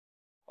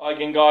Hi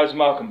again guys, and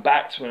welcome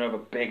back to another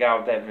Big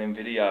Al Devlin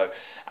video,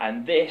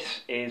 and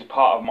this is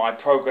part of my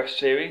progress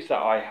series that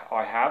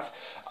I have.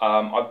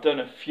 I've done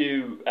a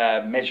few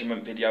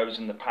measurement videos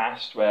in the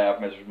past where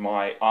I've measured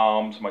my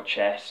arms, my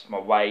chest, my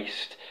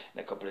waist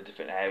in a couple of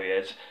different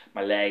areas,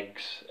 my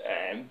legs,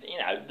 and you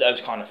know, those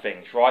kind of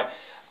things, right?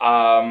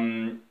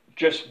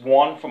 Just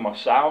one for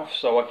myself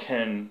so I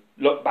can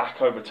look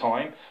back over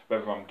time,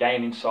 whether I'm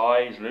gaining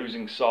size,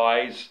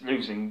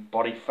 losing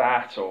body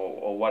fat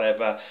or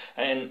whatever,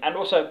 and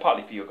also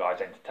partly for you guys'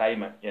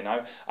 entertainment, you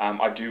know.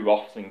 I do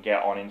often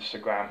get on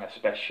Instagram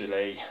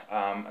especially,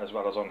 as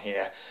well as on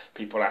here,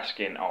 people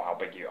asking, oh, how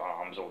big are your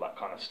arms, all that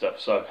kind of stuff.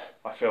 So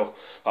I feel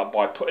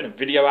by putting a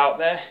video out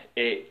there,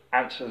 it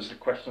answers the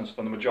questions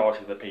for the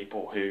majority of the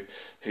people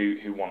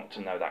who want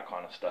to know that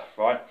kind of stuff,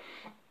 right?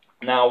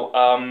 Now,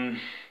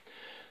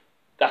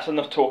 that's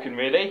enough talking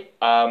really,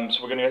 so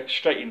we're going to get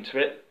straight into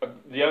it.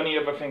 The only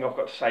other thing I've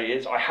got to say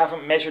is I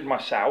haven't measured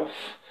myself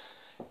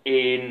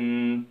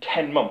in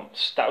 10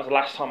 months. That was the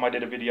last time I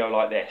did a video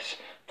like this,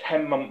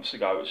 10 months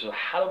ago, which is a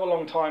hell of a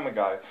long time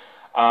ago.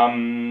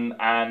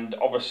 And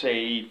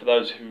obviously for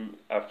those who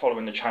are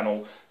following the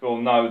channel,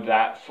 you'll know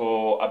that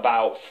for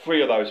about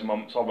 3 of those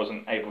months I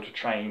wasn't able to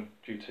train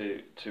due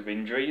to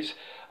injuries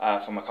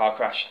from a car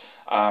crash.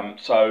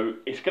 So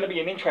it's going to be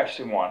an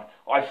interesting one.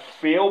 I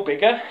feel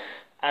bigger,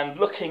 and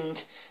looking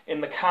in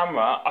the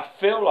camera, I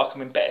feel like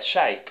I'm in better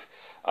shape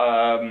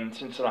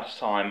since the last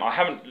time. I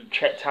haven't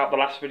checked out the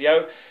last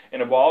video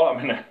in a while. I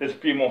mean, there's a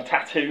few more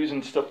tattoos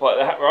and stuff like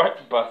that, right?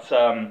 But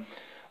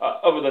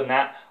other than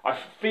that, I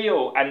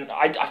feel,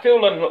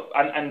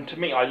 and to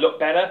me, I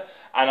look better.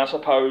 And I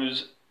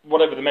suppose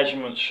whatever the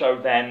measurements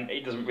show then,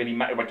 it doesn't really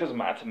matter. Well, it doesn't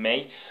matter to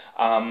me.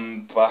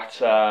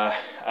 But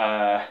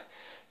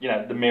you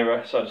know, the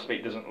mirror, so to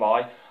speak, doesn't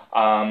lie.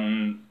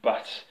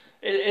 But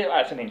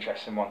that's an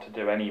interesting one to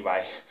do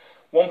anyway.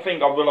 One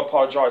thing I will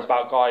apologise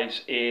about,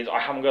 guys, is I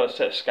haven't got a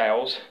set of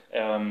scales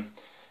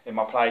in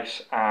my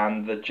place,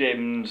 and the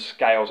gym's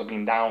scales have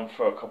been down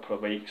for a couple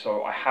of weeks,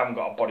 so I haven't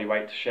got a body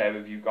weight to share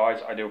with you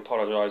guys. I do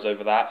apologise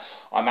over that.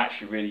 I'm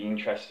actually really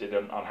interested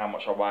on how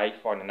much I weigh,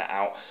 finding that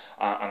out,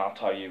 and I'll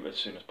tell you as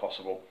soon as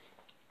possible,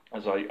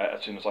 as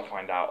soon as I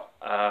find out.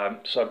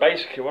 So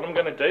basically what I'm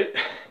going to do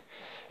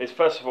is,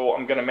 first of all,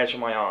 I'm going to measure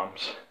my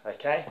arms,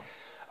 okay?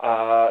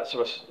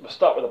 So we'll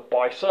start with a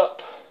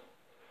bicep,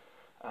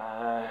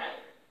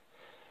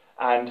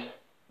 and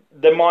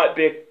there might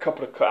be a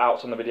couple of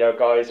cutouts on the video,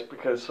 guys,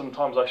 because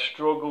sometimes I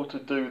struggle to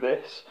do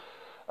this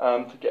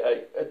to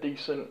get a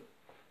decent,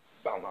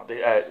 well, not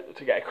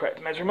to get a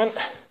correct measurement.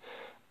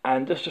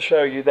 And just to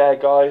show you there,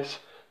 guys,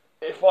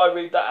 if I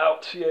read that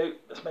out to you,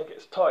 let's make it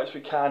as tight as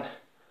we can.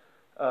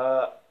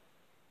 There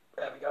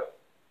we go.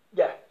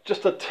 Yeah,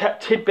 just a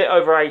tidbit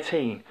over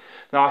 18.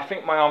 Now I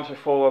think my arms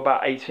before were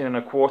about 18 and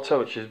a quarter,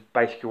 which is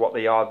basically what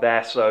they are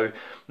there, so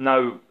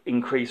no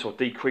increase or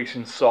decrease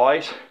in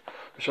size,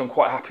 which I'm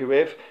quite happy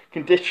with.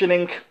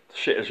 Conditioning,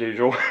 shit as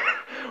usual.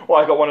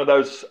 Well, I got one of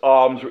those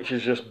arms which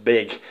is just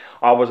big.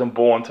 I wasn't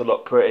born to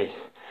look pretty.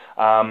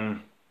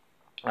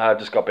 I've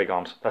just got big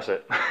arms, that's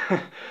it.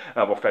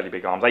 Well, fairly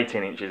big arms.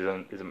 18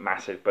 inches isn't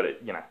massive, but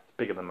it, you know,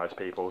 bigger than most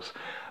people's.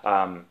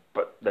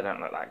 But they don't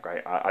look that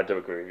great. I do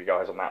agree with you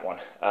guys on that one.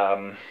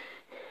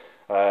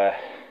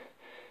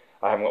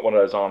 I haven't got one of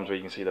those arms where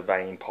you can see the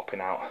vein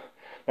popping out.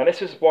 Now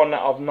this is one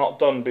that I've not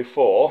done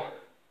before,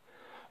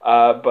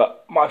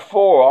 but my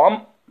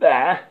forearm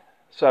there,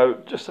 so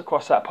just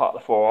across that part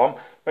of the forearm,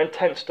 when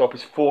tensed up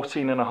is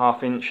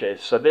 14.5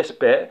 inches. So this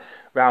bit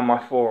around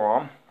my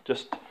forearm,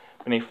 just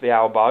beneath the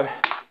elbow,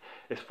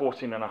 is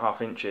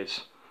 14.5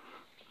 inches.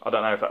 I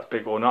don't know if that's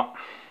big or not,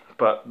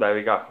 but there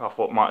we go. I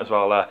thought might as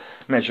well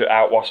measure it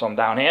out whilst I'm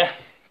down here.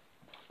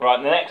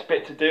 Right, the next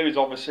bit to do is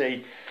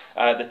obviously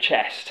the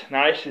chest.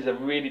 Now this is a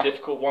really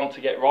difficult one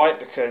to get right,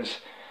 because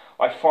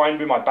I find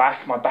with my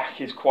back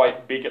is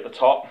quite big at the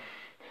top,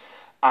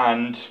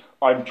 and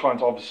I'm trying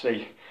to,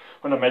 obviously,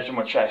 when I measure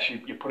my chest,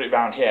 you put it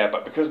around here,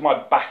 but because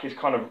my back is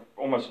kind of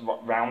almost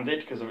rounded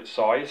because of its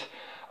size,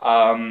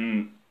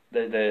 the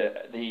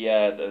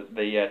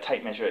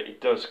tape measure,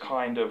 it does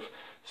kind of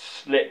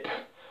slip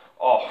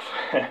off,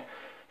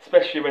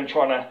 especially when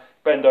trying to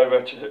bend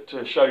over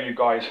to show you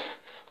guys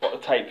what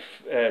the tape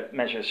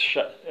measures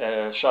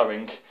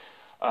showing.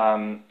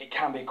 It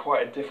can be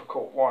quite a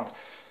difficult one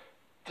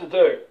to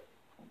do,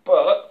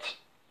 but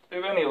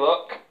with any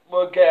luck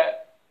we'll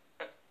get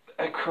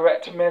a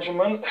correct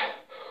measurement.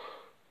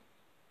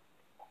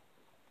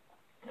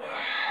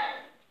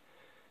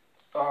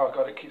 Oh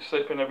god, it keeps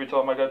slipping every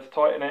time I go to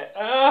tighten it.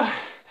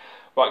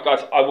 Right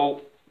guys, I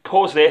will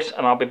pause this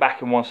and I'll be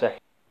back in 1 second.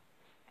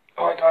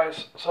 Alright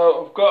guys,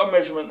 so I've got a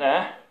measurement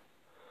there,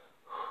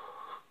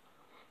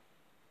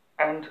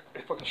 and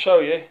if I can show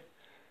you,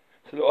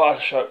 it's a little hard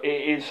to show, it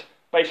is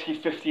basically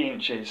 50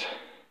 inches,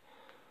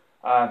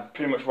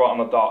 pretty much right on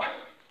the dot,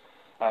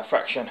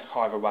 fraction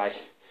either way,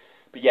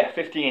 but yeah,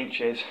 50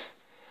 inches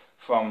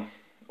from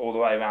all the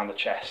way around the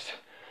chest.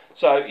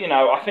 So, you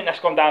know, I think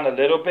that's gone down a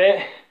little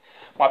bit.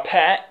 My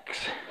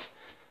pecs,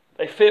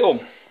 they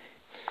feel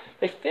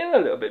they feel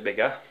a little bit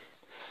bigger.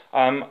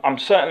 I'm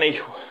certainly,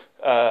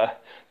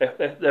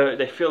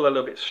 they feel a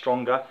little bit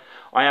stronger.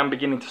 I am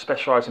beginning to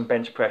specialise in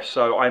bench press,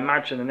 so I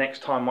imagine the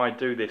next time I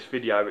do this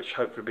video, which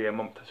hopefully will be a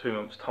month to 2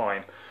 months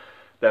time,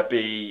 there'll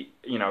be,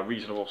 you know, a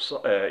reasonable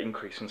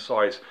increase in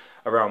size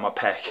around my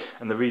pec.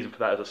 And the reason for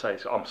that, as I say,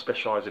 is I'm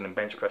specialising in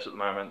bench press at the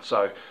moment,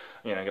 so,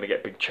 you know, I'm going to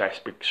get big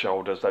chest, big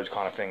shoulders, those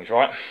kind of things,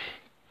 right?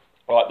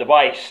 Right, the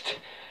waist.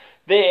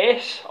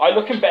 This, I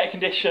look in better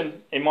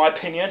condition, in my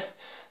opinion,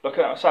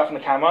 looking at myself in the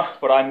camera,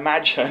 but I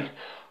imagine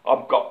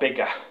I've got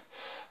bigger.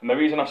 And the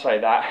reason I say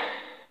that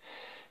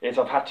is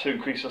I've had to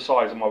increase the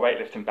size of my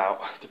weightlifting belt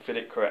to fit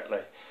it correctly.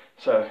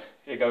 So,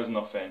 here goes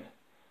nothing.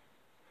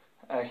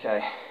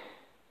 Okay.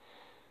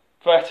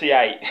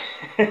 38.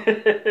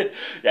 Yeah,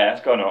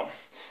 that's gone up.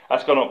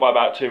 That's gone up by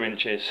about 2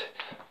 inches.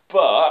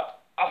 But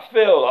I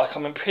feel like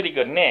I'm in pretty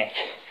good nick.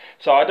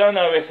 So I don't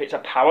know if it's a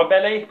power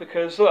belly,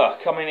 because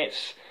look, I mean,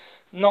 it's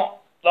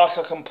not like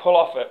I can pull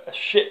off a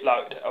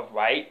shitload of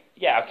weight.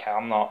 Yeah, okay,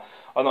 I've not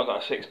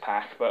got a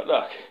 6-pack, but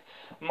look,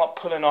 I'm not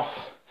pulling off.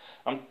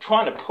 I'm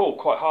trying to pull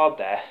quite hard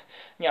there.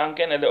 Yeah, I'm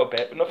getting a little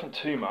bit, but nothing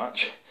too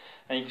much.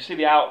 And you can see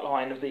the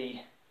outline of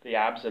the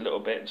abs a little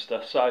bit and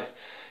stuff. So,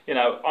 you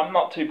know, I'm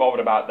not too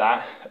bothered about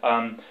that.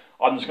 I'm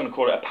just going to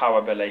call it a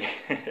power belly.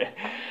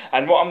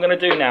 And what I'm going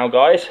to do now,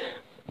 guys,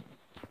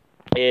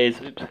 is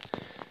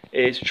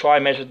try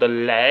and measure the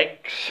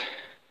legs.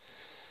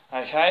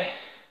 Okay,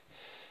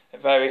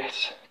 at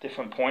various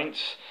different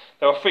points.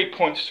 There are 3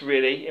 points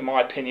really, in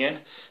my opinion,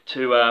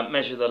 to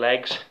measure the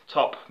legs: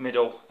 top,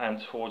 middle, and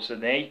towards the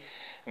knee.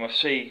 And we'll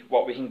see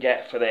what we can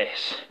get for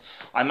this.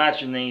 I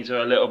imagine these are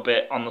a little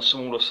bit on the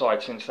smaller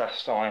side since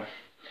last time.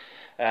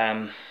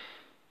 But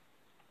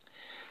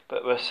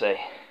we'll see.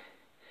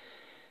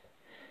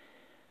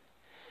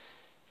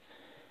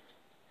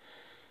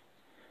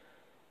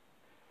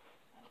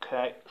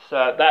 Okay,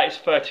 so that is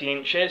 30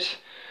 inches.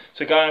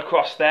 So going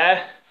across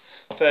there,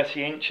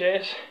 30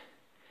 inches.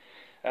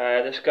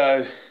 Let's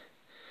go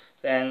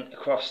then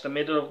across the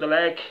middle of the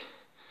leg.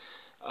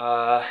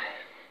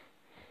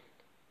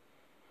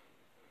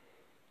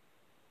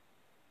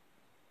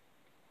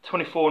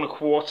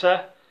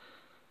 24.25,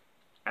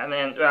 and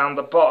then around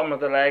the bottom of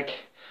the leg,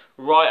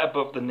 right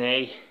above the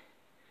knee,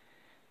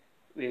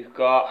 we've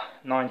got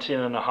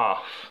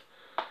 19.5.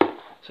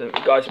 So you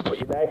guys put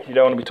your leg, you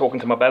don't want to be talking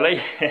to my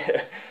belly.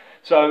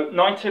 So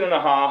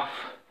 19.5,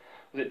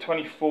 was it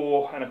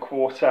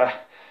 24.25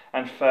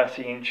 and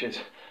 30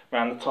 inches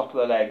around the top of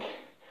the leg.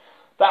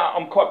 That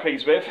I'm quite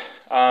pleased with.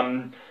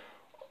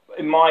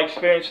 In my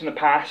experience in the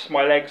past,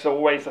 my legs are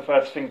always the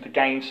first thing to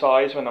gain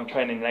size when I'm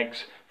training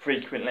legs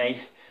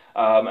frequently.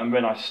 And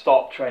when I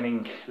stop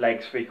training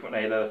legs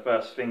frequently, they're the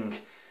first thing,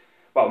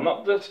 well,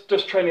 not just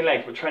training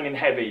legs, but training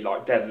heavy,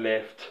 like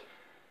deadlift,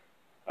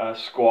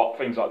 squat,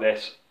 things like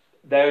this.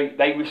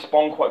 They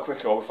respond quite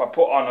quickly. Or if I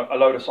put on a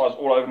load of size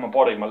all over my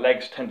body, my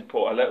legs tend to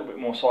put a little bit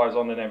more size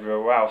on than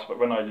everywhere else. But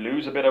when I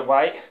lose a bit of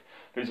weight,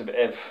 lose a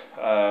bit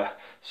of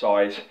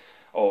size,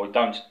 or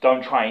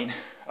don't train,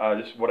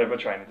 just whatever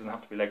training, it doesn't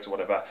have to be legs or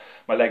whatever,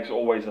 my legs are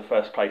always the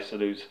first place to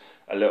lose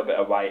a little bit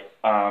of weight.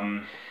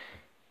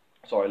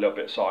 Sorry, a little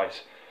bit of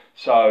size.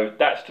 So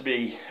that's to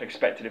be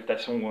expected if they're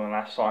smaller than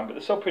last time, but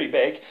they're still pretty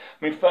big.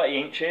 I mean,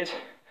 30 inches.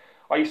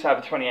 I used to have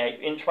a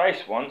 28-inch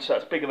waist once, so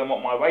that's bigger than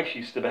what my waist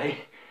used to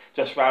be,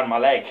 just round my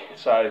leg.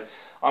 So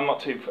I'm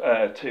not too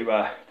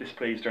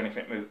displeased or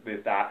anything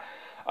with that.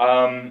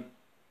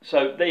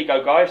 So there you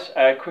go, guys.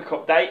 Quick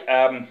update.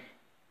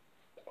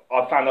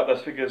 I found out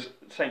those figures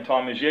at the same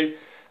time as you.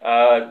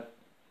 Let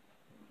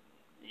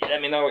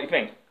me know what you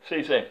think. See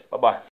you soon. Bye-bye.